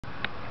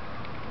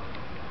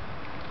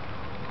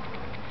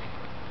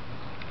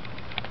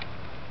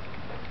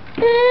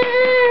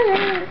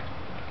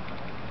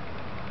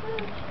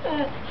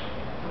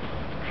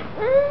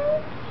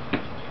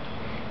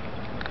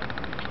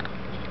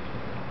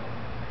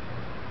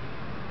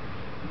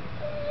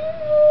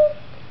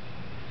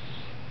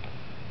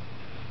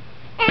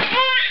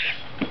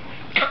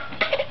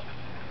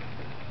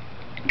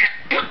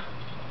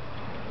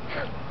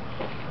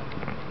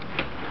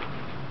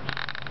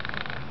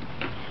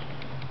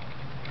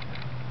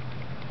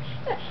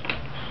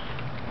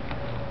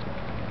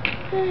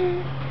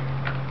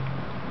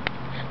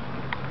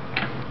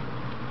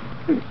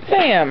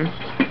Sam,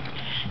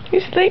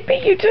 you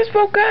sleepy? You just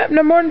woke up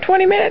no more than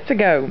 20 minutes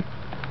ago.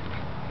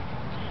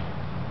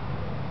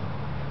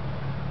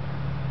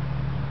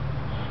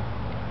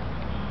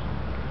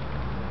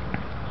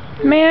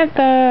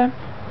 Samantha.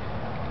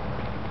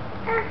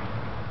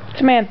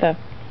 Samantha.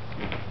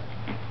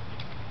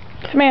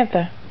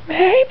 Samantha.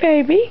 Hey,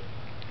 baby.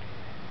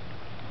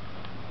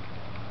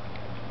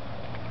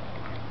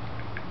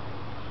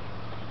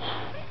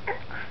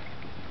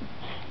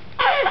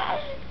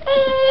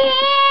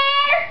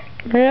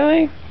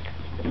 Really?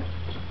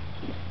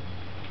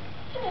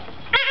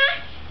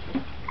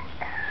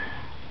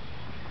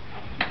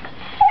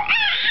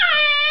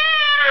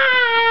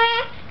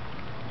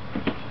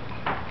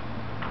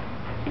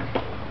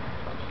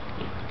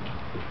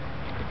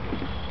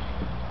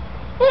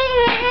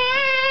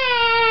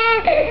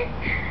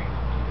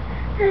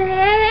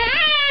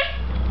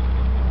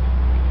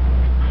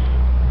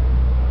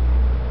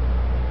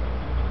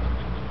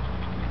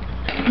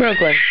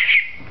 Brooklyn.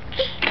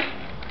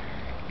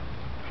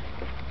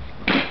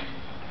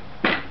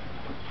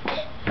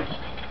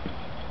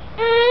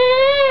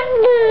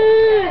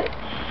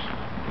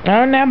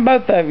 Oh, now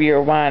both of you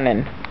are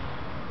whining.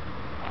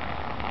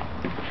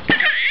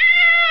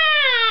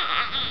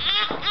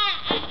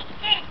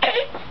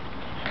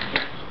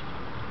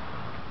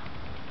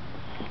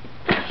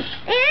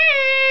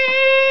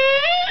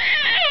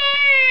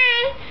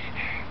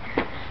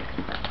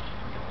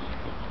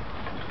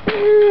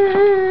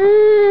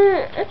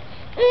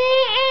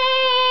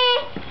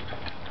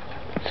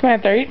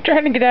 Samantha, are you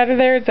trying to get out of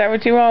there? Is that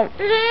what you want?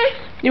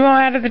 You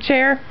want out of the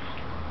chair?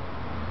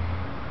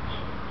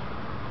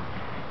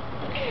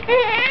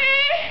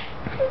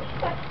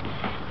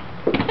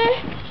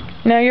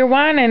 Now your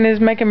whining is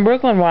making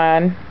Brooklyn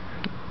whine.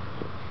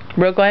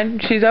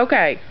 Brooklyn, she's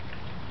okay.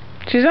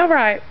 She's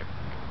alright.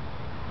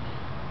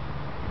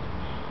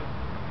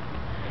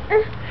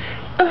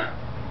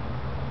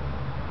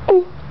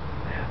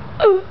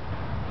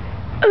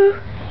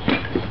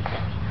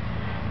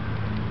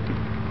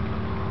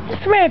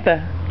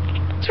 Samantha,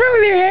 what's wrong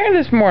with your hair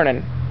this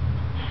morning?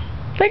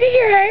 Look at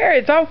your hair,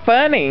 it's all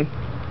funny.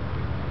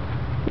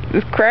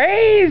 It's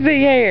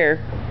crazy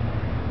hair.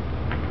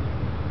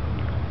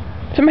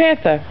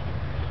 Samantha,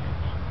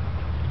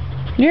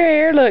 your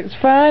hair looks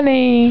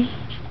funny.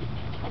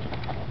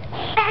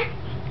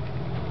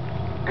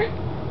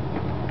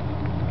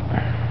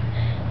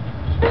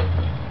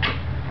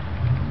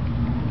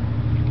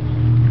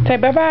 Say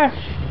bye-bye.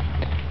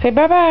 Say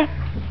bye-bye.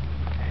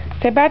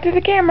 Say bye to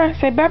the camera.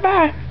 Say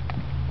bye-bye.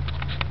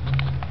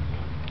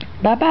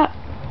 Bye-bye.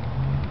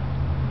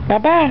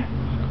 Bye-bye.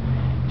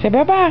 Say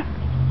bye-bye.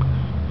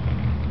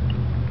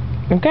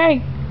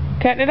 Okay.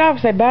 Cutting it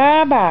off. Say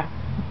bye-bye.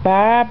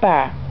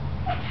 Bye-bye.